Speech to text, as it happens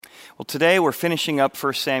Well, today we're finishing up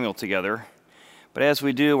 1 Samuel together, but as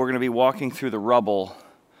we do, we're going to be walking through the rubble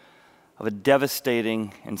of a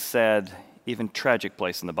devastating and sad, even tragic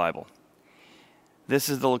place in the Bible. This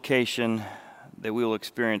is the location that we will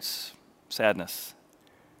experience sadness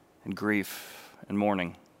and grief and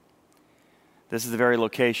mourning. This is the very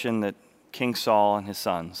location that King Saul and his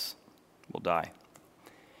sons will die.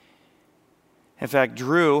 In fact,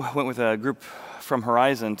 Drew went with a group from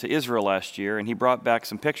Horizon to Israel last year, and he brought back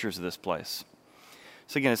some pictures of this place.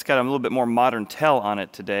 So again, it's got a little bit more modern tell on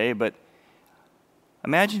it today, but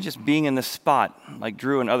imagine just being in this spot like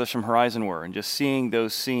Drew and others from Horizon were, and just seeing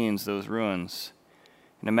those scenes, those ruins,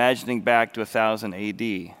 and imagining back to 1000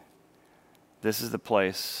 A.D. This is the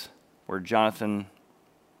place where Jonathan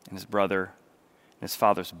and his brother and his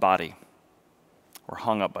father's body were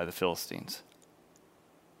hung up by the Philistines.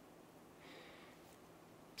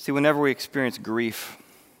 See, whenever we experience grief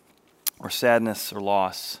or sadness or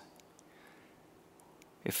loss,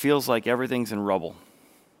 it feels like everything's in rubble.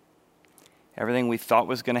 Everything we thought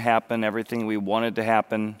was going to happen, everything we wanted to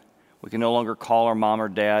happen, we can no longer call our mom or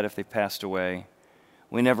dad if they passed away.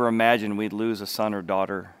 We never imagined we'd lose a son or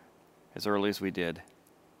daughter as early as we did.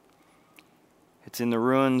 It's in the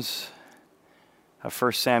ruins of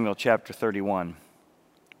 1 Samuel chapter 31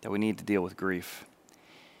 that we need to deal with grief.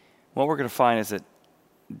 What we're going to find is that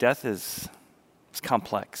death is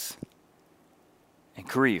complex, and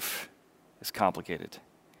grief is complicated.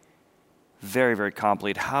 Very, very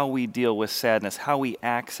complicated. How we deal with sadness, how we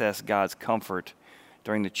access God's comfort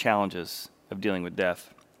during the challenges of dealing with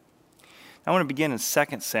death. I want to begin in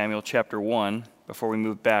 2 Samuel chapter 1 before we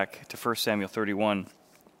move back to 1 Samuel 31.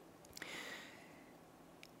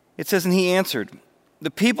 It says, "And he answered,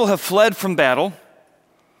 'The people have fled from battle.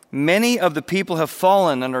 Many of the people have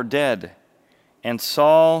fallen and are dead. And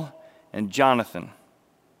Saul and Jonathan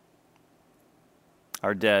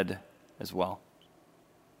are dead as well.'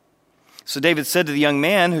 So David said to the young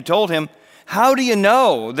man who told him, 'How do you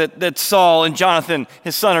know that Saul and Jonathan,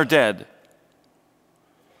 his son, are dead?'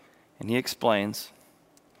 And he explains.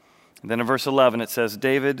 And then in verse 11 it says,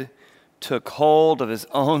 'David took hold of his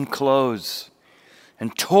own clothes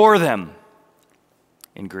and tore them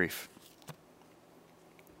in grief.'"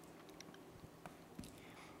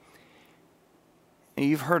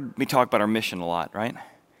 You've heard me talk about our mission a lot, right?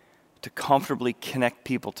 To comfortably connect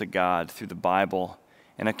people to God through the Bible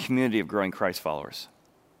and a community of growing Christ followers.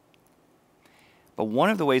 But one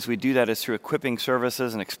of the ways we do that is through equipping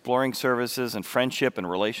services and exploring services and friendship and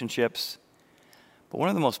relationships. But one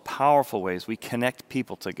of the most powerful ways we connect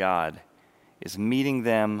people to God is meeting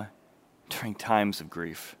them during times of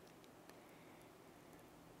grief,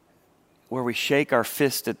 where we shake our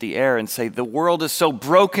fist at the air and say, "The world is so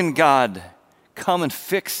broken, God. Come and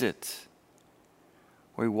fix it."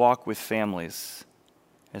 We walk with families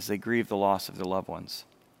as they grieve the loss of their loved ones.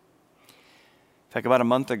 In fact, about a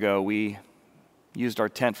month ago, we used our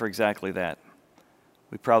tent for exactly that.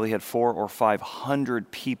 We probably had 400 or 500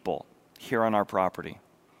 people here on our property,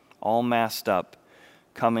 all masked up,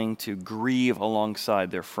 coming to grieve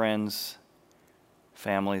alongside their friends,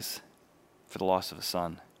 families, for the loss of a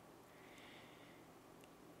son.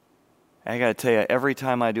 I got to tell you, every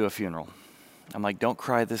time I do a funeral, I'm like, don't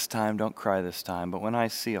cry this time, don't cry this time. But when I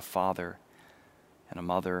see a father and a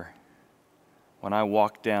mother, when I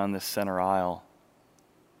walk down this center aisle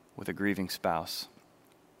with a grieving spouse,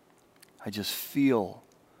 I just feel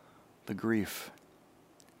the grief.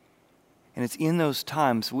 And it's in those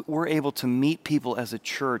times we're able to meet people as a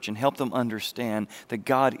church and help them understand that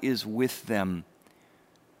God is with them.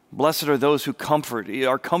 Blessed are those who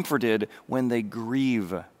are comforted when they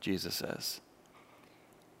grieve, Jesus says.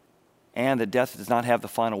 And that death does not have the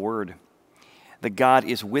final word. That God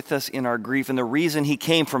is with us in our grief. And the reason he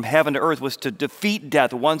came from heaven to earth was to defeat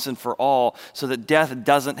death once and for all, so that death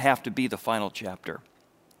doesn't have to be the final chapter.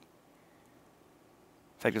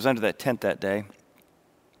 In fact, I was under that tent that day.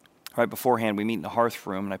 Right beforehand, we meet in the hearth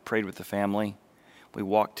room, and I prayed with the family. We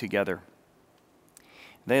walked together.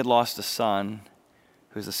 They had lost a son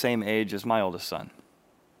who was the same age as my oldest son,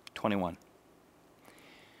 21.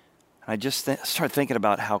 And I just started thinking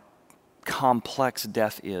about how complex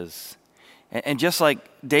death is. And just like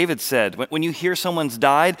David said, when you hear someone's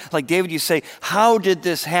died, like David, you say, "How did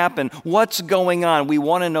this happen? What's going on?" We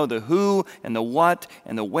want to know the who and the what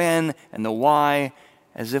and the when and the why,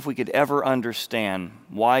 as if we could ever understand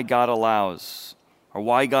why God allows, or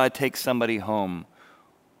why God takes somebody home,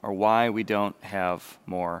 or why we don't have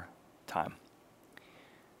more time.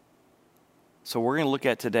 So we're going to look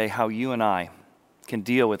at today how you and I can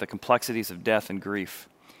deal with the complexities of death and grief,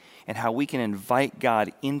 and how we can invite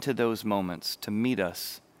God into those moments to meet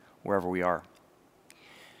us wherever we are.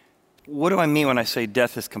 What do I mean when I say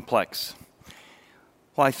death is complex?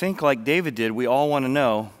 Well, I think like David did, we all want to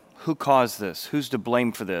know who caused this? Who's to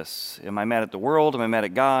blame for this? Am I mad at the world? Am I mad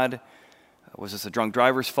at God? Was this a drunk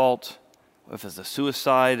driver's fault? If it's a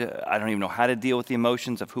suicide, I don't even know how to deal with the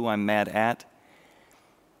emotions of who I'm mad at.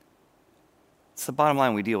 It's the bottom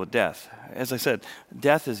line, we deal with death. As I said,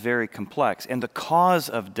 death is very complex, and the cause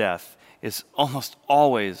of death is almost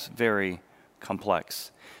always very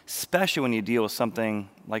complex, especially when you deal with something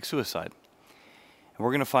like suicide. And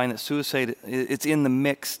we're going to find that suicide, it's in the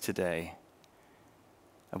mix today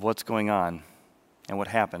of what's going on and what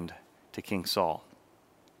happened to King Saul.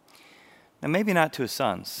 Now, maybe not to his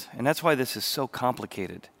sons, and that's why this is so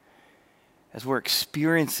complicated. As we're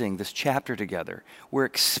experiencing this chapter together, we're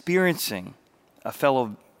experiencing a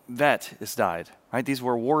fellow vet has died, right? These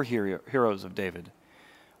were war heroes of David.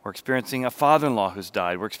 We're experiencing a father-in-law who's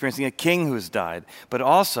died. We're experiencing a king who's died, but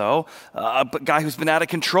also a guy who's been out of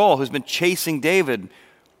control, who's been chasing David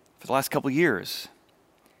for the last couple of years.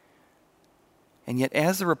 And yet,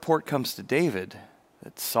 as the report comes to David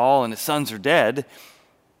that Saul and his sons are dead,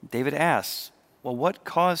 David asks, well, what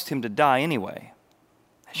caused him to die anyway?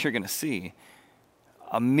 As you're going to see,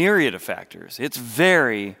 a myriad of factors. It's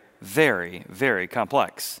very, very, very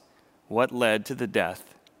complex. What led to the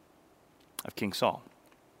death of King Saul?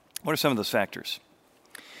 What are some of those factors?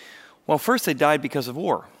 Well, first, they died because of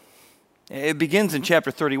war. It begins in chapter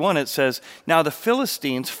 31. It says, now the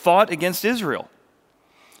Philistines fought against Israel.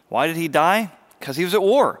 Why did he die? Because he was at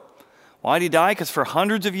war. Why did he die? Because for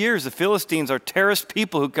hundreds of years, the Philistines are terrorist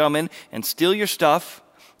people who come in and steal your stuff,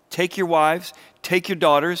 take your wives, take your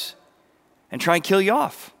daughters, and try and kill you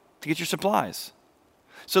off to get your supplies.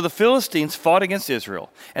 So the Philistines fought against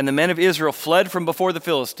Israel, and the men of Israel fled from before the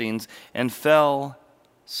Philistines and fell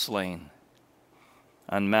slain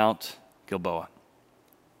on Mount Gilboa.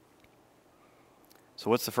 So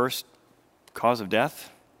what's the first cause of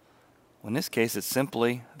death? Well, in this case, it's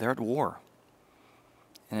simply they're at war.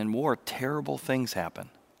 And in war, terrible things happen.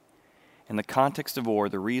 In the context of war,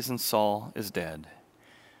 the reason Saul is dead,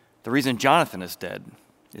 the reason Jonathan is dead,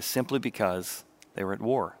 is simply because they were at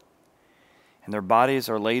war. And their bodies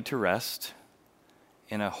are laid to rest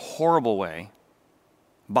in a horrible way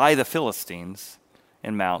by the Philistines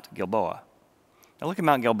in Mount Gilboa. Now look at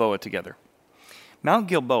Mount Gilboa together. Mount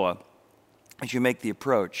Gilboa, as you make the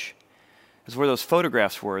approach, is where those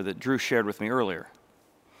photographs were that Drew shared with me earlier.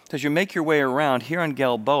 As you make your way around here on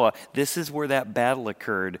Gilboa, this is where that battle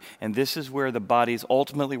occurred, and this is where the bodies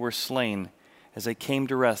ultimately were slain as they came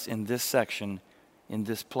to rest in this section, in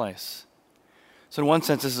this place. So in one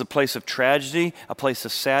sense, this is a place of tragedy, a place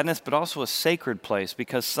of sadness, but also a sacred place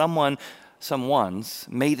because someone's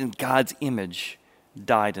made in God's image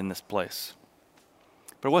died in this place.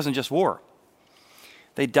 But it wasn't just war.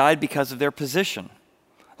 They died because of their position.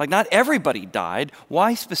 Like not everybody died.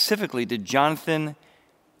 Why specifically did Jonathan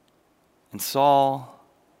and Saul,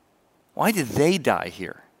 why did they die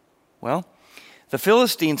here? Well, the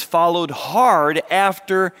Philistines followed hard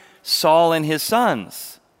after Saul and his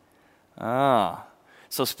sons.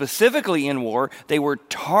 So specifically in war, they were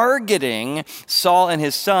targeting Saul and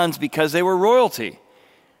his sons because they were royalty.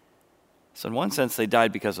 So in one sense, they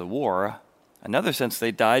died because of war. Another sense,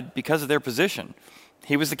 they died because of their position.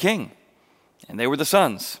 He was the king, and they were the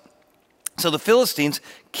sons. So the Philistines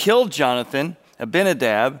killed Jonathan,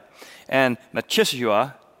 Abinadab, and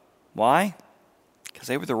Melchishua. Why? Because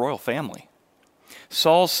they were the royal family.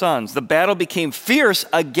 Saul's sons. The battle became fierce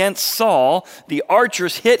against Saul. The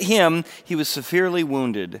archers hit him. He was severely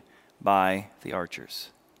wounded by the archers.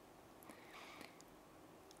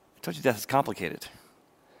 I told you death is complicated.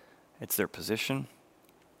 It's their position.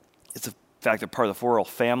 It's the fact they're part of the royal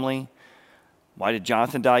family. Why did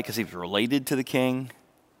Jonathan die? Because he was related to the king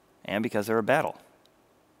and because they were a battle.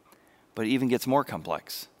 But it even gets more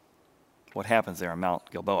complex. What happens there on Mount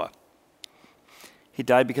Gilboa? He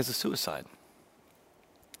died because of suicide.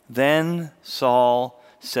 Then Saul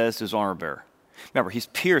says to his armor bearer, remember, he's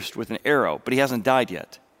pierced with an arrow, but he hasn't died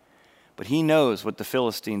yet. But he knows what the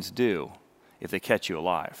Philistines do if they catch you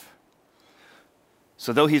alive.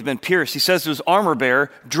 So though he's been pierced, he says to his armor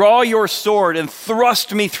bearer, draw your sword and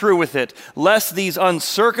thrust me through with it, lest these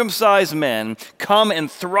uncircumcised men come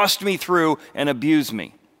and thrust me through and abuse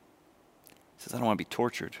me. He says, I don't want to be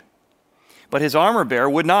tortured. But his armor bearer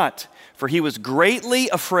would not, for he was greatly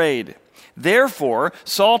afraid. Therefore,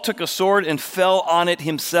 Saul took a sword and fell on it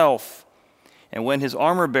himself. And when his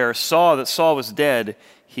armor bearer saw that Saul was dead,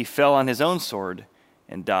 he fell on his own sword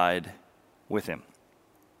and died with him.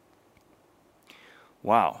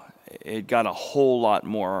 Wow, it got a whole lot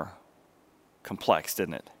more complex,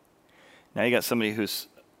 didn't it? Now you got somebody who's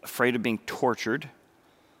afraid of being tortured,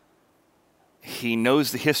 he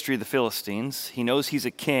knows the history of the Philistines. He knows he's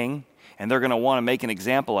a king, and they're going to want to make an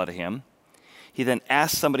example out of him. He then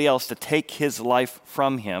asks somebody else to take his life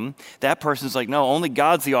from him. That person's like, no, only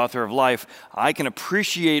God's the author of life. I can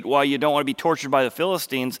appreciate why you don't want to be tortured by the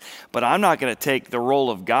Philistines, but I'm not going to take the role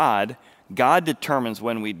of God. God determines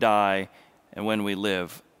when we die and when we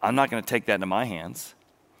live. I'm not going to take that into my hands.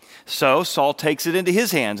 So Saul takes it into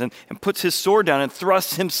his hands and puts his sword down and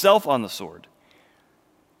thrusts himself on the sword.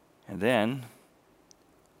 And then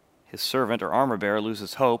his servant or armor bearer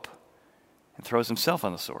loses hope and throws himself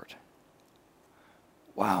on the sword.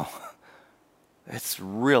 Wow, it's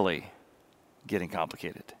really getting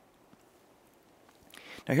complicated.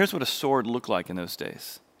 Now here's what a sword looked like in those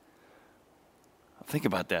days. Think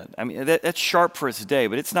about that. I mean, that's sharp for its day,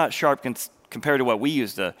 but it's not sharp compared to what we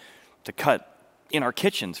use to cut in our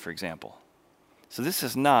kitchens, for example. So this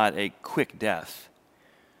is not a quick death.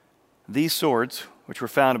 These swords, which were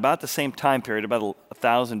found about the same time period, about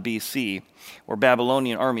 1000 BC, were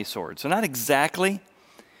Babylonian army swords. So not exactly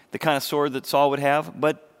the kind of sword that Saul would have,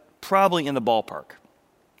 but probably in the ballpark.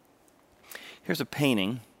 Here's a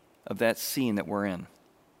painting of that scene that we're in.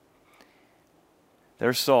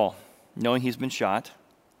 There's Saul, knowing he's been shot,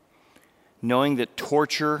 knowing that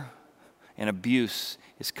torture and abuse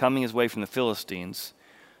is coming his way from the Philistines,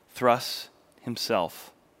 thrusts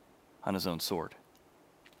himself on his own sword.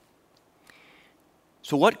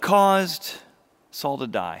 So what caused Saul to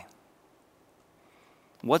die?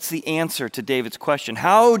 What's the answer to David's question?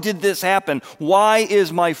 How did this happen? Why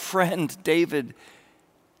is my friend David's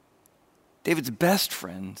best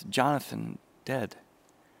friend, Jonathan, dead?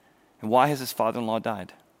 And why has his father-in-law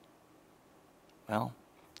died? Well,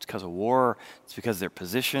 it's because of war. It's because of their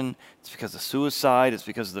position. It's because of suicide. It's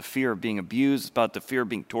because of the fear of being abused. It's about the fear of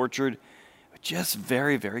being tortured. It's just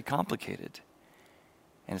very, very complicated.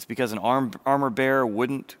 And it's because an armor bearer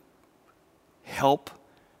wouldn't help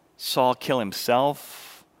Saul kill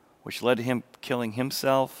himself, which led to him killing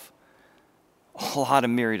himself. A lot of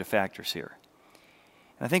myriad of factors here.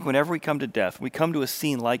 And I think whenever we come to death, we come to a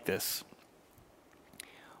scene like this,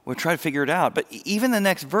 we'll try to figure it out. But even the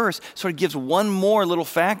next verse sort of gives one more little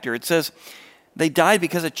factor. It says, they died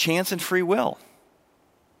because of chance and free will.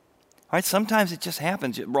 All right, sometimes it just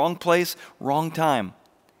happens. Wrong place, wrong time.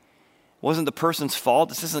 It wasn't the person's fault.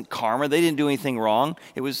 This isn't karma. They didn't do anything wrong.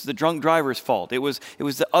 It was the drunk driver's fault. It was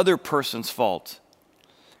the other person's fault.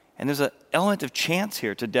 And there's an element of chance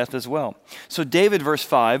here to death as well. So David, verse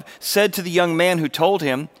 5, said to the young man who told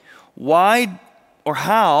him, why or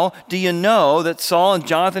how do you know that Saul and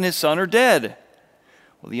Jonathan his son are dead?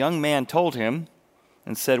 Well, the young man told him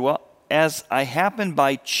and said, well, as I happened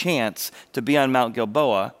by chance to be on Mount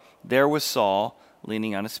Gilboa, there was Saul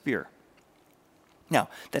leaning on a spear. Now,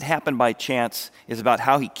 that happened by chance is about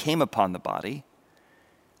how he came upon the body.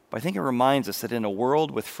 But I think it reminds us that in a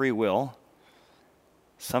world with free will,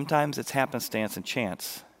 sometimes it's happenstance and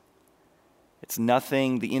chance. It's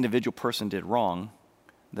nothing the individual person did wrong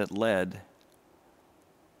that led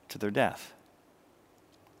to their death.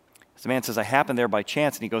 As the man says, I happened there by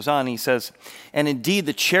chance, and he goes on, and he says, and indeed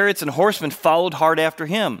the chariots and horsemen followed hard after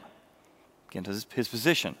him. Again, to his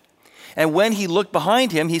position. And when he looked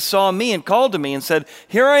behind him, he saw me and called to me and said,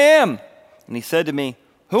 here I am. And he said to me,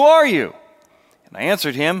 who are you? And I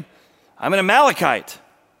answered him, I'm an Amalekite.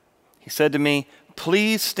 He said to me,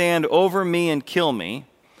 please stand over me and kill me,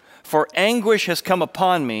 for anguish has come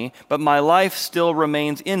upon me, but my life still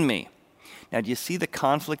remains in me. Now, do you see the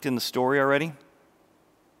conflict in the story already?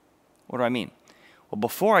 What do I mean? Well,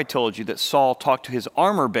 before I told you that Saul talked to his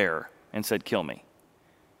armor bearer and said, kill me.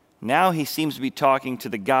 Now he seems to be talking to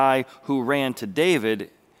the guy who ran to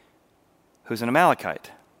David, who's an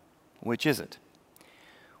Amalekite. Which is it?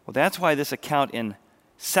 Well, that's why this account in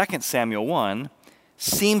 2 Samuel 1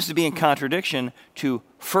 seems to be in contradiction to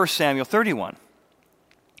 1 Samuel 31,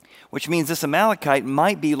 which means this Amalekite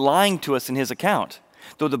might be lying to us in his account.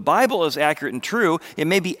 Though the Bible is accurate and true, it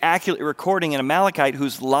may be accurately recording an Amalekite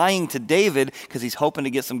who's lying to David because he's hoping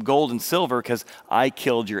to get some gold and silver because I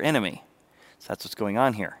killed your enemy. So that's what's going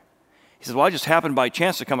on here. He says, well, I just happened by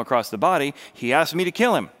chance to come across the body. He asked me to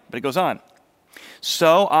kill him. But it goes on.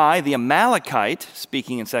 So I, the Amalekite,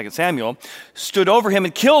 speaking in 2 Samuel, stood over him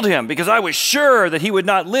and killed him because I was sure that he would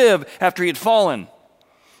not live after he had fallen.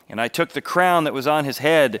 And I took the crown that was on his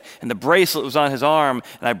head and the bracelet that was on his arm,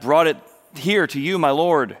 and I brought it here to you, my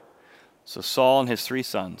Lord. So Saul and his 3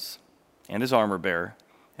 sons and his armor bearer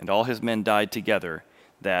and all his men died together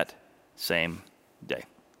that same day.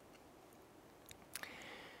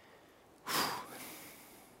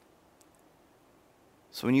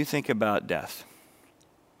 So when you think about death,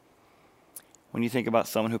 when you think about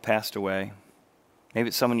someone who passed away, Maybe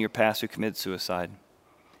it's someone in your past who committed suicide.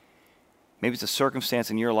 Maybe it's a circumstance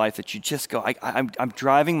in your life that you just go, I'm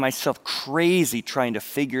driving myself crazy trying to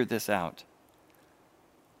figure this out.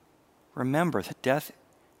 Remember that death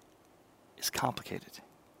is complicated.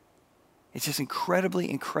 It's just incredibly,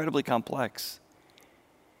 incredibly complex.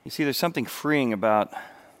 You see, there's something freeing about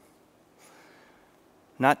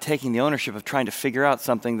not taking the ownership of trying to figure out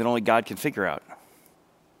something that only God can figure out.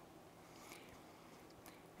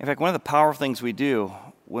 In fact, one of the powerful things we do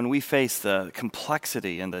when we face the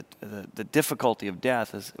complexity and the difficulty of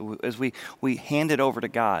death is we hand it over to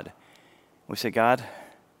God. We say, God,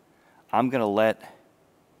 I'm going to let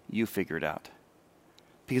you figure it out.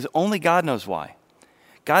 Because only God knows why.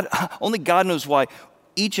 Only God knows why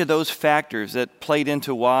each of those factors that played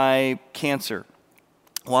into why cancer,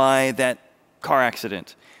 why that car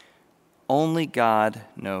accident, only God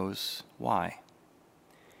knows why.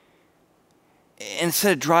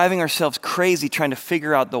 Instead of driving ourselves crazy trying to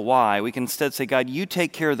figure out the why, we can instead say, God, you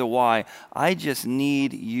take care of the why. I just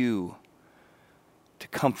need you to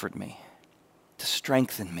comfort me, to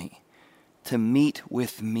strengthen me, to meet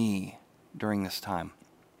with me during this time.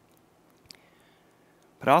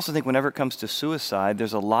 But I also think whenever it comes to suicide,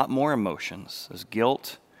 there's a lot more emotions. There's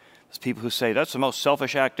guilt. There's people who say, that's the most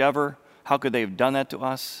selfish act ever. How could they have done that to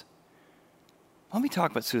us? Let me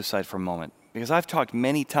talk about suicide for a moment, because I've talked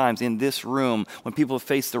many times in this room when people have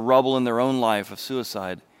faced the rubble in their own life of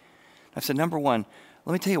suicide. I've said, number one,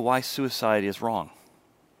 let me tell you why suicide is wrong.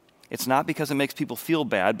 It's not because it makes people feel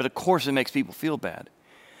bad, but of course it makes people feel bad.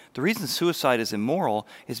 The reason suicide is immoral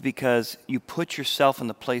is because you put yourself in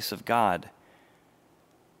the place of God.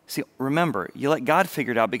 See, remember, you let God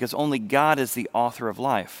figure it out because only God is the author of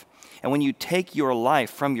life. And when you take your life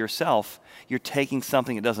from yourself, you're taking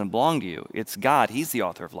something that doesn't belong to you. It's God. He's the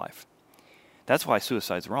author of life. That's why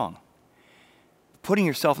suicide's wrong. Putting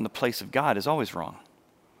yourself in the place of God is always wrong.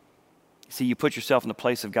 See, you put yourself in the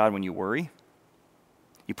place of God when you worry.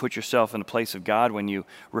 You put yourself in the place of God when you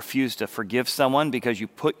refuse to forgive someone because you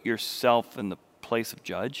put yourself in the place of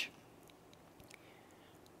judge.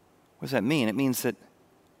 What does that mean? It means that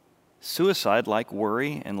suicide, like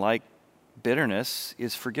worry and like bitterness,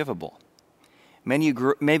 is forgivable.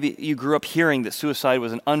 Maybe you grew up hearing that suicide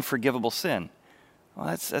was an unforgivable sin. Well,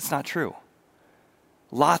 that's not true.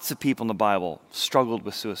 Lots of people in the Bible struggled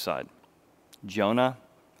with suicide. Jonah,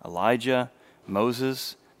 Elijah,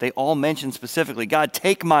 Moses, they all mentioned specifically, God,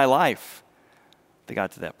 take my life. They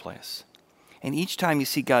got to that place. And each time you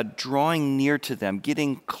see God drawing near to them,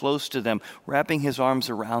 getting close to them, wrapping his arms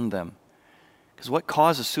around them. Because what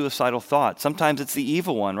causes suicidal thought? Sometimes it's the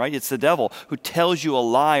evil one, right? It's the devil who tells you a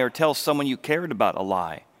lie or tells someone you cared about a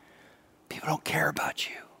lie. People don't care about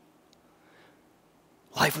you.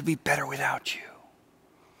 Life would be better without you.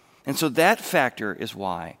 And so that factor is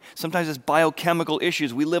why. Sometimes it's biochemical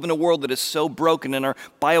issues. We live in a world that is so broken and our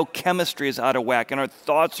biochemistry is out of whack and our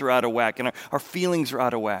thoughts are out of whack and our feelings are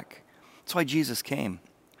out of whack. That's why Jesus came.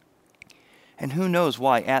 And who knows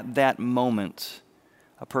why at that moment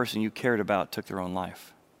a person you cared about took their own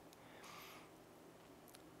life.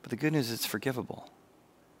 But the good news is it's forgivable.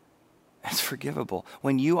 It's forgivable.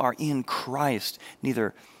 When you are in Christ,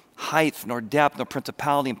 neither height nor depth nor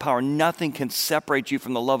principality and power, nothing can separate you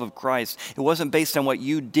from the love of Christ. It wasn't based on what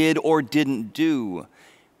you did or didn't do. It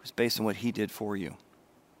was based on what he did for you.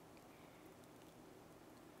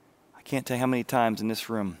 I can't tell you how many times in this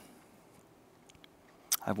room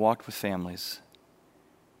I've walked with families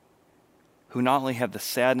who not only have the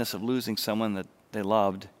sadness of losing someone that they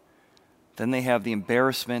loved, then they have the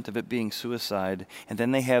embarrassment of it being suicide, and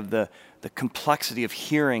then they have the complexity of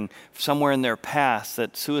hearing somewhere in their past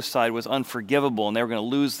that suicide was unforgivable and they were going to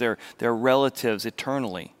lose their relatives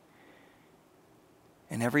eternally.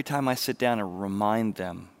 And every time I sit down and remind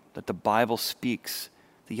them that the Bible speaks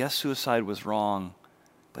that yes, suicide was wrong,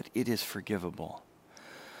 but it is forgivable,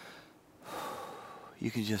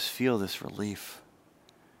 you can just feel this relief.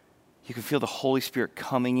 You can feel the Holy Spirit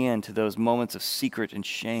coming into those moments of secret and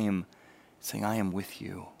shame, saying, I am with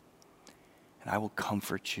you, and I will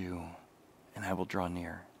comfort you, and I will draw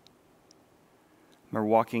near. I remember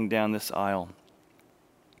walking down this aisle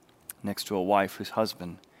next to a wife whose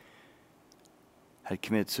husband had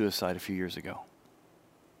committed suicide a few years ago.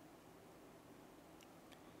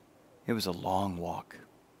 It was a long walk.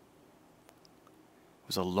 It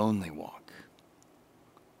was a lonely walk.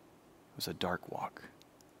 It was a dark walk.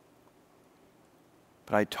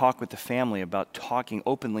 But I talked with the family about talking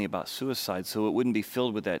openly about suicide so it wouldn't be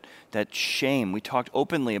filled with that shame. We talked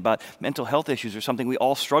openly about mental health issues or something we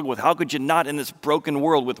all struggle with. How could you not in this broken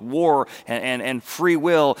world with war and free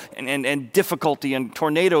will and difficulty and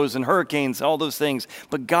tornadoes and hurricanes, all those things?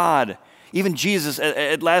 But God, Even Jesus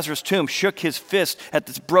at Lazarus' tomb shook his fist at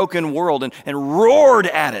this broken world and roared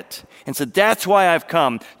at it and said, that's why I've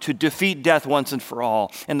come, to defeat death once and for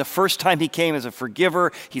all. And the first time he came as a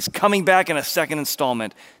forgiver, he's coming back in a second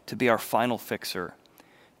installment to be our final fixer,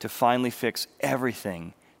 to finally fix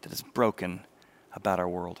everything that is broken about our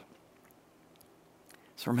world.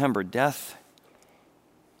 So remember, death,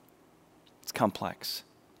 it's complex.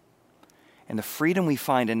 And the freedom we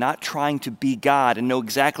find in not trying to be God and know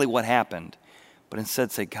exactly what happened, but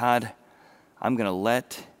instead say, God, I'm going to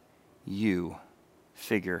let you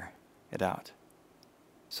figure it out.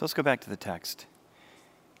 So let's go back to the text.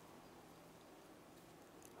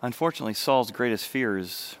 Unfortunately, Saul's greatest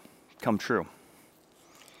fears come true.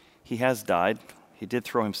 He has died. He did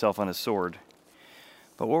throw himself on his sword.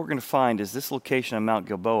 But what we're going to find is this location on Mount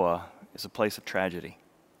Gilboa is a place of tragedy.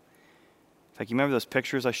 In fact, you remember those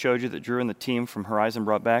pictures I showed you that Drew and the team from Horizon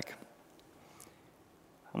brought back?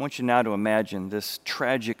 I want you now to imagine this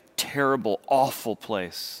tragic, terrible, awful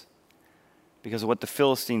place because of what the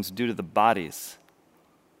Philistines do to the bodies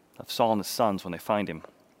of Saul and his sons when they find him.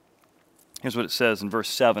 Here's what it says in verse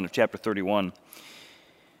 7 of chapter 31.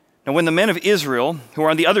 Now when the men of Israel, who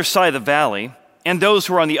are on the other side of the valley, and those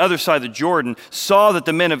who were on the other side of the Jordan, saw that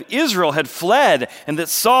the men of Israel had fled and that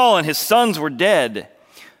Saul and his sons were dead,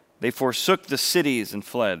 they forsook the cities and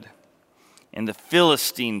fled. And the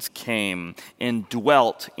Philistines came and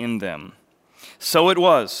dwelt in them. So it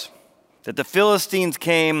was that the Philistines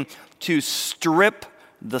came to strip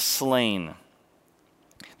the slain.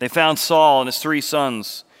 They found Saul and his 3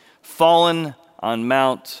 sons fallen on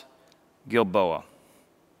Mount Gilboa.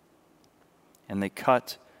 And they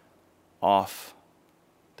cut off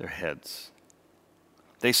their heads.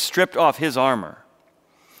 They stripped off his armor.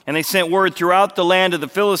 And they sent word throughout the land of the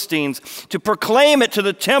Philistines to proclaim it to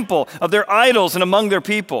the temple of their idols and among their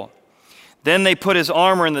people. Then they put his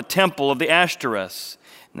armor in the temple of the Ashtoreth,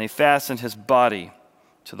 and they fastened his body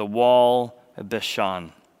to the wall of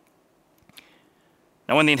Bethshan.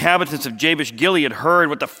 Now when the inhabitants of Jabesh Gilead heard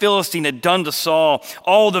what the Philistine had done to Saul,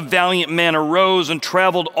 all the valiant men arose and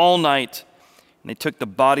traveled all night. And they took the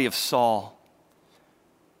body of Saul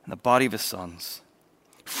and the body of his sons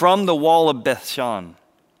from the wall of Bethshan.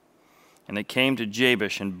 And they came to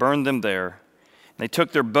Jabesh and burned them there. And they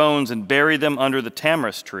took their bones and buried them under the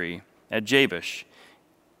tamarisk tree at Jabesh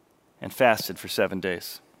and fasted for 7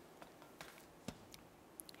 days.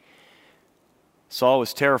 Saul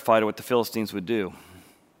was terrified of what the Philistines would do.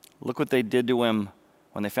 Look what they did to him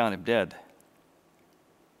when they found him dead.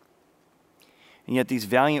 And yet these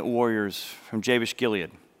valiant warriors from Jabesh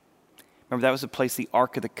Gilead, remember that was the place the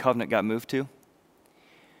Ark of the Covenant got moved to?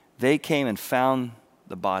 They came and found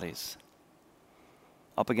the bodies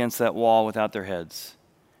up against that wall without their heads.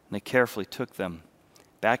 And they carefully took them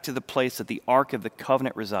back to the place that the Ark of the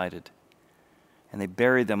Covenant resided. And they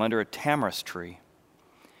buried them under a tamarisk tree.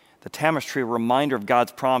 The tamarisk tree, a reminder of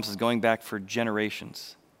God's promises going back for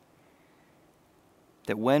generations.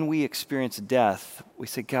 That when we experience death, we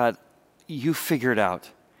say, God, you figure it out.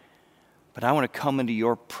 But I want to come into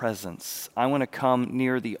your presence. I want to come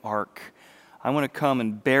near the ark. I want to come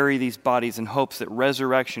and bury these bodies in hopes that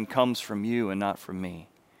resurrection comes from you and not from me.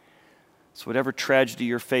 So whatever tragedy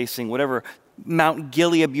you're facing, whatever Mount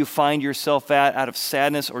Gilead you find yourself at out of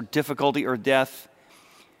sadness or difficulty or death,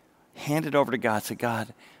 hand it over to God. Say,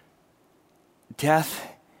 God,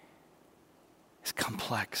 death is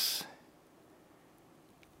complex.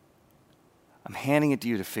 I'm handing it to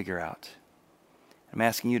you to figure out. I'm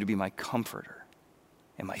asking you to be my comforter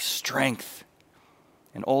and my strength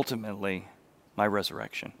and ultimately my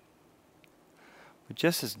resurrection. But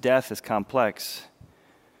just as death is complex,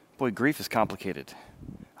 boy, grief is complicated.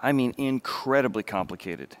 I mean, incredibly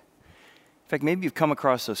complicated. In fact, maybe you've come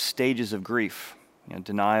across those stages of grief,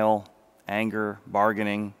 denial, anger,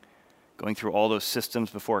 bargaining, going through all those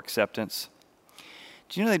systems before acceptance.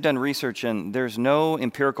 Do you know they've done research and there's no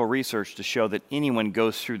empirical research to show that anyone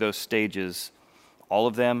goes through those stages, all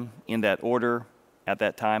of them, in that order, at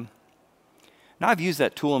that time? Now, I've used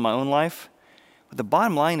that tool in my own life, but the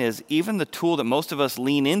bottom line is even the tool that most of us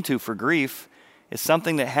lean into for grief is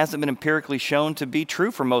something that hasn't been empirically shown to be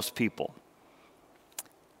true for most people.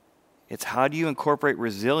 It's how do you incorporate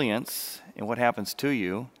resilience in what happens to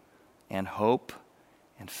you, and hope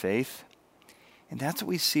and faith. And that's what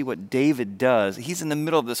we see what David does. He's in the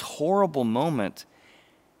middle of this horrible moment.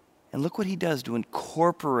 And look what he does to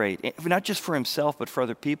incorporate, not just for himself, but for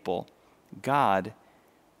other people, God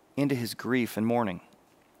into his grief and mourning.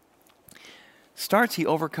 He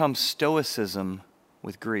overcomes stoicism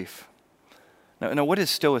with grief. Now, what is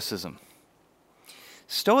stoicism?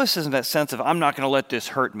 Stoicism, that sense of, I'm not going to let this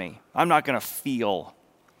hurt me. I'm not going to feel.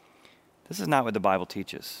 This is not what the Bible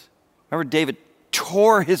teaches. Remember, David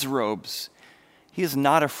tore his robes. He is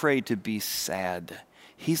not afraid to be sad.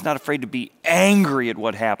 He's not afraid to be angry at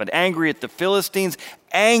what happened, angry at the Philistines,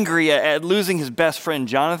 angry at losing his best friend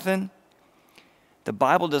Jonathan. The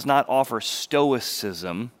Bible does not offer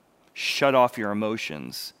stoicism, shut off your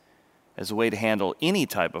emotions, as a way to handle any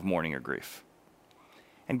type of mourning or grief.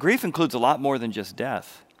 And grief includes a lot more than just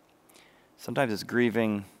death. Sometimes it's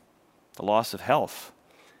grieving the loss of health.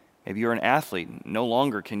 Maybe you're an athlete. No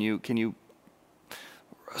longer can you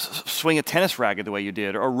swing a tennis racket the way you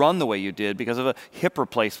did or run the way you did because of a hip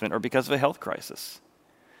replacement or because of a health crisis.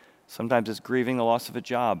 Sometimes it's grieving the loss of a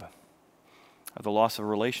job or the loss of a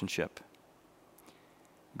relationship.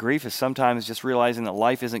 Grief is sometimes just realizing that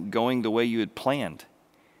life isn't going the way you had planned,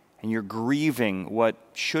 and you're grieving what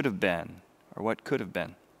should have been or what could have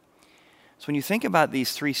been. So when you think about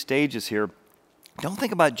these three stages here, don't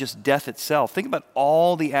think about just death itself. Think about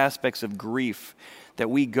all the aspects of grief that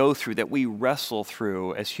we go through, that we wrestle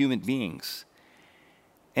through as human beings.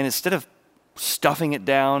 And instead of stuffing it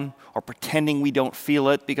down or pretending we don't feel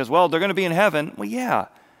it because, well, they're going to be in heaven. Well, yeah,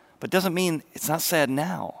 but it doesn't mean it's not sad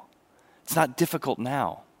now. It's not difficult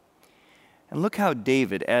now. And look how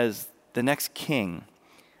David, as the next king,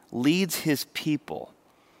 leads his people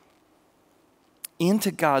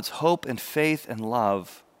into God's hope and faith and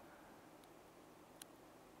love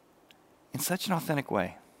in such an authentic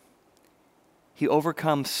way. He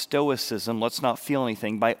overcomes stoicism, let's not feel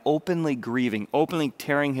anything, by openly grieving, openly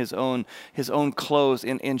tearing his own clothes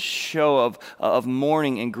in show of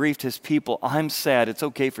mourning and grief to his people. I'm sad. It's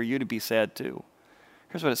okay for you to be sad too.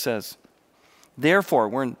 Here's what it says. Therefore,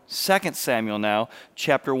 we're in 2 Samuel now,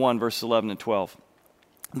 chapter 1, verses 11 and 12.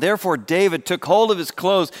 Therefore, David took hold of his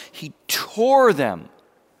clothes. He tore them.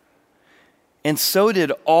 And so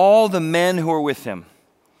did all the men who were with him.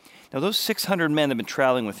 Now, those 600 men that have been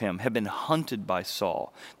traveling with him have been hunted by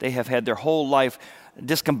Saul. They have had their whole life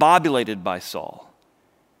discombobulated by Saul.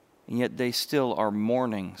 And yet they still are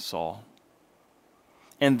mourning Saul.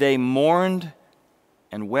 And they mourned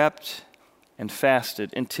and wept and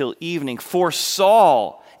fasted until evening for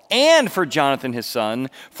Saul and for Jonathan his son,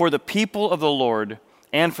 for the people of the Lord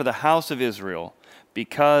and for the house of Israel,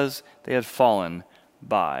 because they had fallen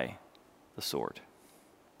by the sword.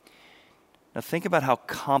 Now think about how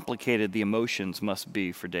complicated the emotions must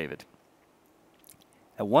be for David.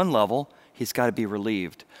 At one level, he's got to be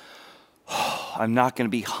relieved. Oh, I'm not going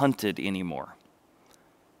to be hunted anymore.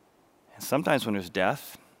 And sometimes when there's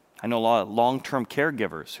death, I know a lot of long-term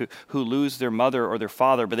caregivers who lose their mother or their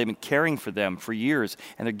father, but they've been caring for them for years,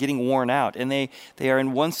 and they're getting worn out. And they are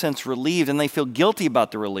in one sense relieved, and they feel guilty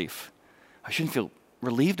about the relief. I shouldn't feel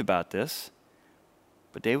relieved about this.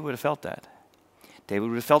 But David would have felt that. David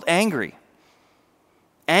would have felt angry.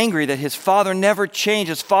 Angry that his father never changed.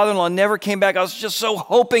 His father-in-law never came back. I was just so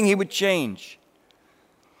hoping he would change.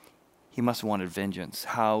 He must have wanted vengeance.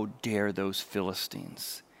 How dare those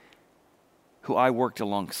Philistines, who I worked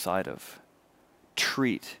alongside of,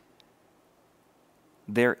 treat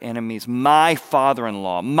their enemies, my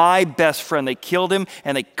father-in-law, my best friend. They killed him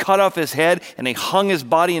and they cut off his head and they hung his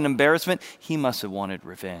body in embarrassment. He must have wanted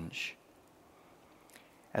revenge.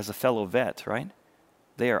 As a fellow vet, right?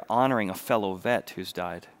 They are honoring a fellow vet who's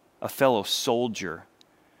died, a fellow soldier.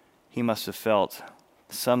 He must have felt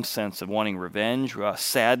some sense of wanting revenge,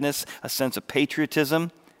 sadness, a sense of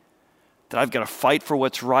patriotism, that I've got to fight for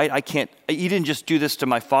what's right. You didn't just do this to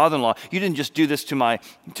my father-in-law. You didn't just do this to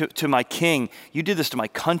my king. You did this to my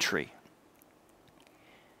country.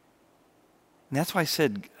 And that's why I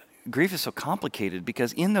said grief is so complicated,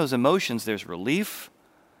 because in those emotions there's relief,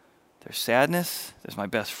 there's sadness, there's my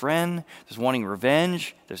best friend, there's wanting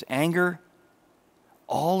revenge, there's anger.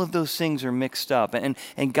 All of those things are mixed up. And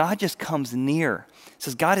God just comes near. It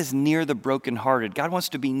says God is near the brokenhearted. God wants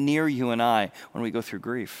to be near you and I when we go through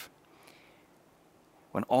grief.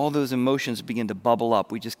 When all those emotions begin to bubble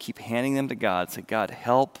up, we just keep handing them to God. Say, God,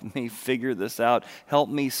 help me figure this out. Help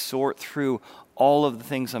me sort through all of the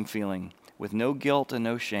things I'm feeling with no guilt and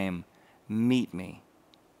no shame. Meet me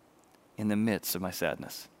in the midst of my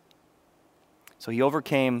sadness. So he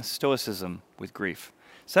overcame stoicism with grief.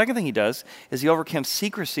 Second thing he does is he overcame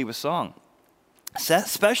secrecy with song,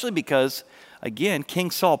 especially because, again, King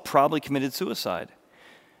Saul probably committed suicide.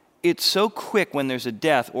 It's so quick when there's a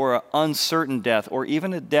death or an uncertain death or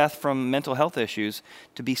even a death from mental health issues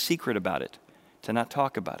to be secret about it, to not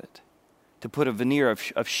talk about it, to put a veneer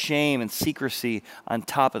of shame and secrecy on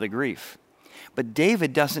top of the grief. But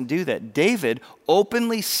David doesn't do that. David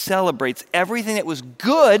openly celebrates everything that was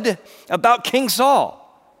good about King Saul.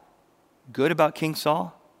 Good about King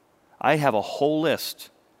Saul? I have a whole list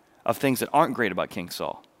of things that aren't great about King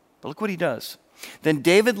Saul. But look what he does. Then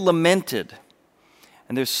David lamented.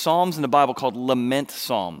 And there's psalms in the Bible called lament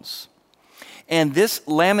psalms. And this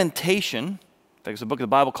lamentation, in fact, there's a book of the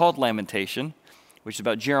Bible called Lamentation, which is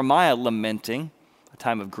about Jeremiah lamenting a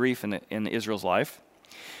time of grief in Israel's life.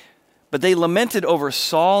 But they lamented over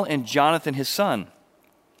Saul and Jonathan, his son.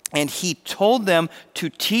 And he told them to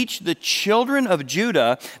teach the children of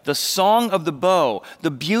Judah the song of the bow.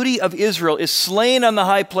 The beauty of Israel is slain on the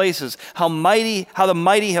high places. How the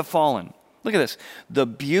mighty have fallen. Look at this. The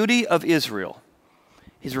beauty of Israel.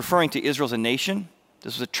 He's referring to Israel as a nation.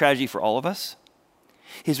 This was a tragedy for all of us.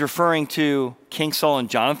 He's referring to King Saul and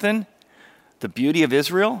Jonathan. The beauty of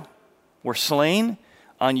Israel were slain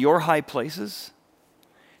on your high places.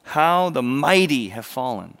 How the mighty have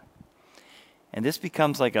fallen. And this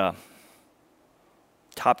becomes like a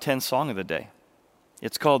top 10 song of the day.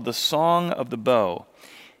 It's called the Song of the Bow.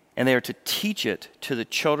 And they are to teach it to the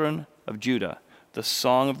children of Judah. The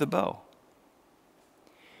Song of the Bow.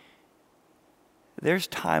 There's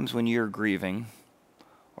times when you're grieving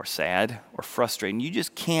or sad or frustrated. And you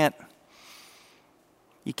just can't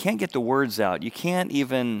get the words out. You don't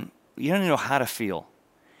even know how to feel.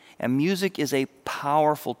 And music is a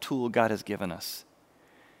powerful tool God has given us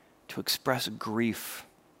to express grief,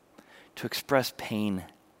 to express pain,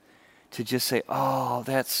 to just say, oh,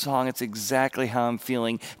 that song, it's exactly how I'm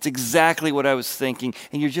feeling. It's exactly what I was thinking.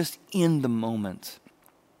 And you're just in the moment.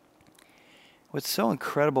 What's so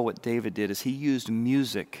incredible what David did is he used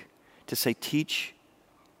music to say, teach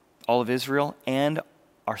all of Israel and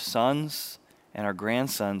our sons and our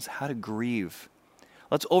grandsons how to grieve.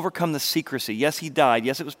 Let's overcome the secrecy. Yes, he died.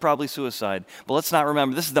 Yes, it was probably suicide. But let's not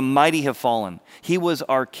remember, this is the mighty have fallen. He was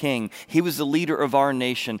our king. He was the leader of our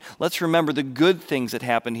nation. Let's remember the good things that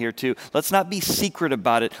happened here too. Let's not be secret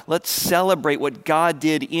about it. Let's celebrate what God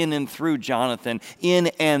did in and through Jonathan, in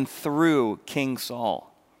and through King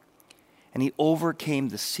Saul. And he overcame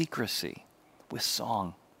the secrecy with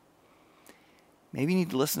song. Maybe you need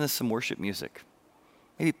to listen to some worship music.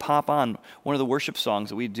 Maybe pop on one of the worship songs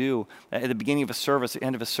that we do at the beginning of a service, the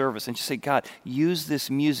end of a service, and just say, God, use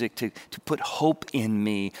this music to put hope in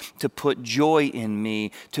me, to put joy in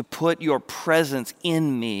me, to put your presence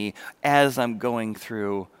in me as I'm going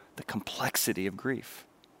through the complexity of grief.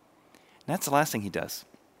 And that's the last thing he does.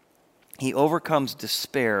 He overcomes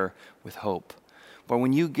despair with hope. But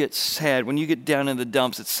when you get sad, when you get down in the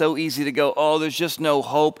dumps, it's so easy to go, oh, there's just no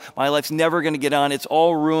hope. My life's never going to get on. It's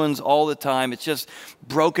all ruins all the time. It's just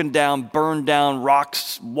broken down, burned down,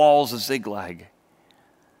 rocks, walls of Ziklag.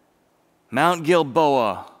 Mount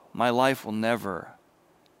Gilboa, my life will never,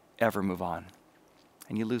 ever move on.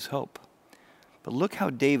 And you lose hope. But look how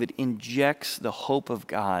David injects the hope of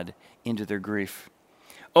God into their grief.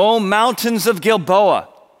 Oh, mountains of Gilboa.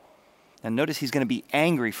 And notice he's going to be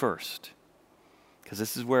angry first, because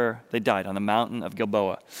this is where they died, on the mountain of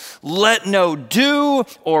Gilboa. Let no dew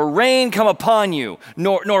or rain come upon you,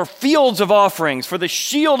 nor fields of offerings, for the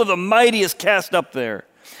shield of the mighty is cast up there.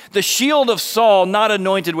 The shield of Saul not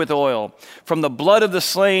anointed with oil. From the blood of the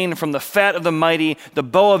slain, from the fat of the mighty, the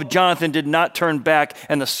bow of Jonathan did not turn back,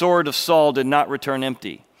 and the sword of Saul did not return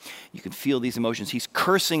empty. You can feel these emotions. He's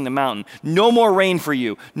cursing the mountain. No more rain for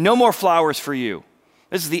you. No more flowers for you.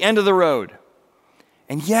 This is the end of the road.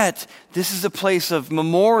 And yet, this is a place of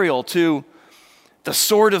memorial to the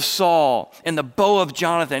sword of Saul and the bow of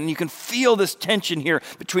Jonathan. And you can feel this tension here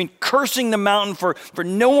between cursing the mountain for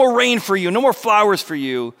no more rain for you, no more flowers for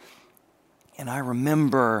you. And I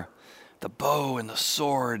remember the bow and the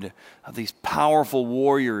sword of these powerful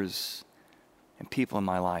warriors and people in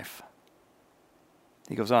my life.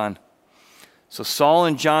 He goes on. So Saul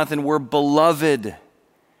and Jonathan were beloved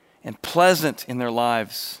and pleasant in their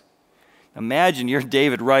lives. Imagine you're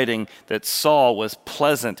David writing that Saul was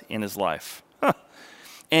pleasant in his life.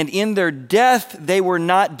 And in their death, they were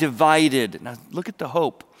not divided. Now look at the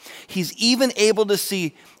hope. He's even able to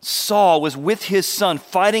see Saul was with his son,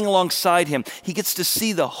 fighting alongside him. He gets to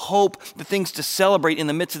see the hope, the things to celebrate in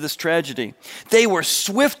the midst of this tragedy. They were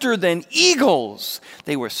swifter than eagles.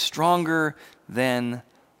 They were stronger than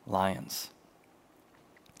lions.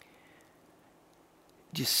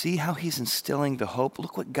 Do you see how he's instilling the hope?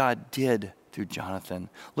 Look what God did through Jonathan.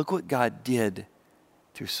 Look what God did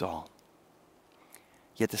through Saul.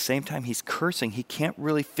 Yet at the same time he's cursing. He can't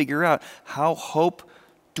really figure out how hope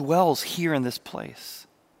dwells here in this place.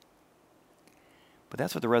 But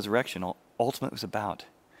that's what the resurrection ultimately was about.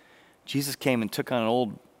 Jesus came and took on an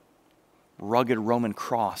old rugged Roman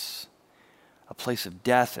cross, a place of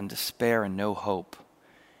death and despair and no hope.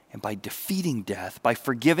 And by defeating death, by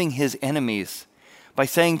forgiving his enemies, By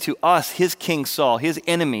saying to us, his King Saul, his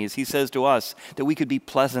enemies, he says to us that we could be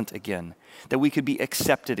pleasant again, that we could be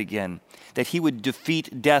accepted again, that he would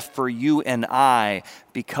defeat death for you and I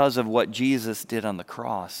because of what Jesus did on the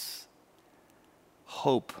cross.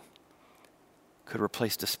 Hope could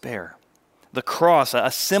replace despair. The cross,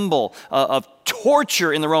 a symbol of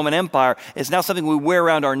torture in the Roman Empire, is now something we wear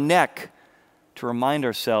around our neck to remind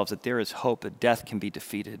ourselves that there is hope, that death can be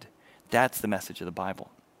defeated. That's the message of the Bible.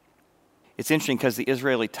 It's interesting because the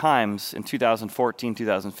Israelite Times in 2014,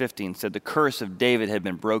 2015 said the curse of David had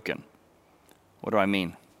been broken. What do I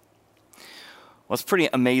mean? Well, it's pretty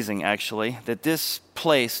amazing, actually, that this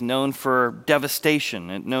place known for devastation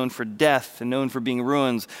and known for death and known for being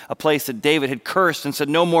ruins, a place that David had cursed and said,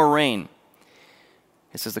 no more rain.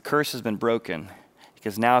 It says the curse has been broken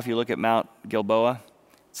because now if you look at Mount Gilboa,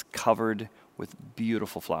 it's covered with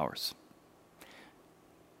beautiful flowers.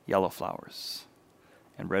 Yellow flowers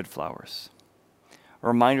and red flowers. A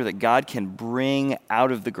reminder that God can bring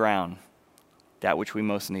out of the ground that which we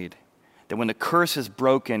most need. That when the curse is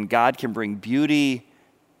broken, God can bring beauty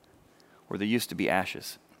where there used to be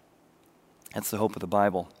ashes. That's the hope of the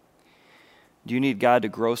Bible. Do you need God to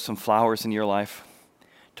grow some flowers in your life?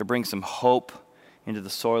 To bring some hope into the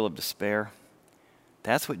soil of despair?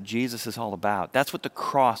 That's what Jesus is all about. That's what the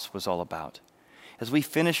cross was all about. As we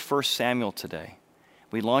finish 1 Samuel today,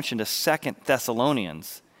 we launch into 2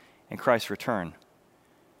 Thessalonians and Christ's return.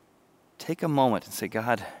 Take a moment and say,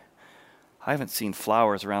 God, I haven't seen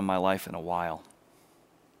flowers around my life in a while.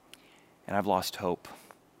 And I've lost hope.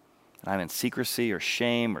 And I'm in secrecy or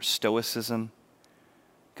shame or stoicism.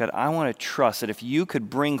 God, I want to trust that if you could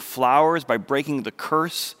bring flowers by breaking the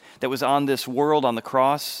curse that was on this world on the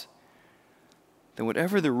cross, then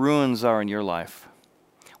whatever the ruins are in your life,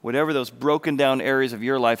 whatever those broken down areas of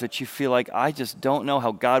your life that you feel like, I just don't know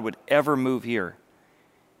how God would ever move here,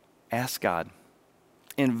 ask God.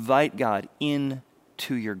 Invite God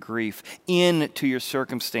into your grief, into your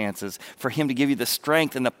circumstances, for him to give you the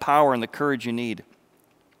strength and the power and the courage you need.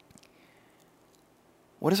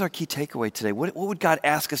 What is our key takeaway today? What would God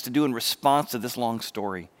ask us to do in response to this long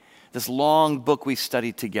story, this long book we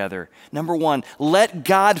studied together? Number one, let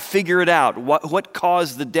God figure it out, what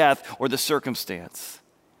caused the death or the circumstance.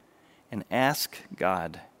 And ask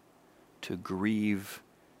God to grieve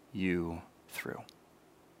you through.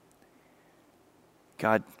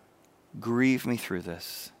 God, grieve me through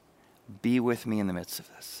this. Be with me in the midst of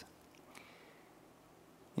this.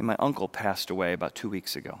 My uncle passed away about 2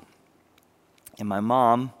 weeks ago. And my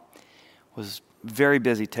mom was very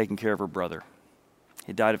busy taking care of her brother.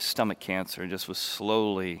 He died of stomach cancer and just was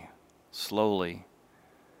slowly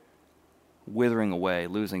withering away,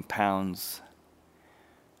 losing pounds.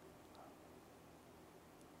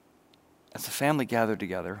 As the family gathered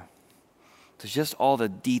together, there's just all the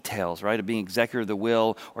details, right, of being executor of the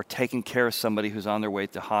will or taking care of somebody who's on their way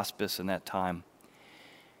to hospice in that time.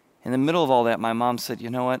 In the middle of all that, my mom said, you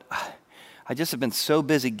know what, I just have been so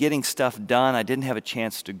busy getting stuff done, I didn't have a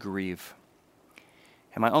chance to grieve.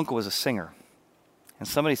 And my uncle was a singer. And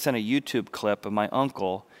somebody sent a YouTube clip of my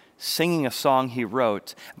uncle singing a song he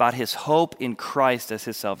wrote about his hope in Christ as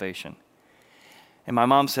his salvation. And my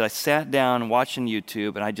mom said, I sat down watching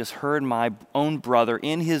YouTube and I just heard my own brother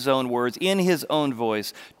in his own words, in his own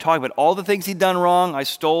voice, talk about all the things he'd done wrong. I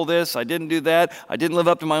stole this, I didn't do that, I didn't live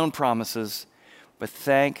up to my own promises. But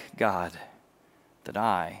thank God that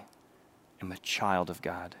I am a child of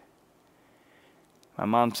God. My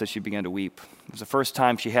mom said she began to weep. It was the first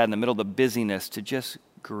time she had in the middle of the busyness to just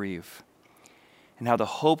grieve. And how the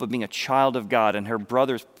hope of being a child of God and her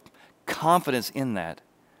brother's confidence in that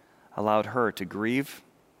allowed her to grieve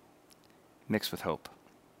mixed with hope.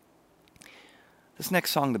 This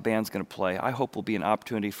next song the band's going to play, I hope will be an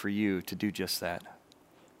opportunity for you to do just that.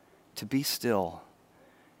 To be still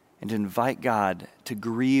and to invite God to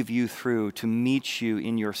grieve you through, to meet you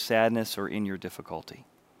in your sadness or in your difficulty.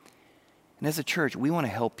 And as a church, we want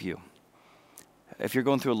to help you. If you're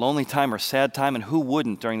going through a lonely time or sad time, and who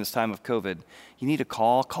wouldn't during this time of COVID, you need to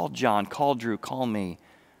call John, call Drew, call me.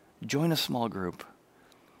 Join a small group.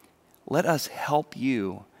 Let us help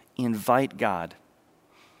you invite God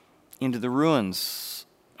into the ruins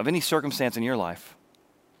of any circumstance in your life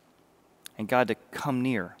and God to come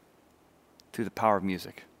near through the power of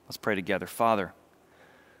music. Let's pray together. Father,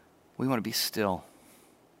 we want to be still.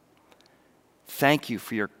 Thank you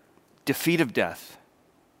for your defeat of death.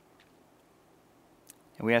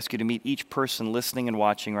 And we ask you to meet each person listening and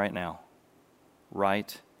watching right now,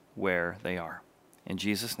 right where they are. In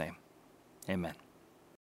Jesus' name, amen.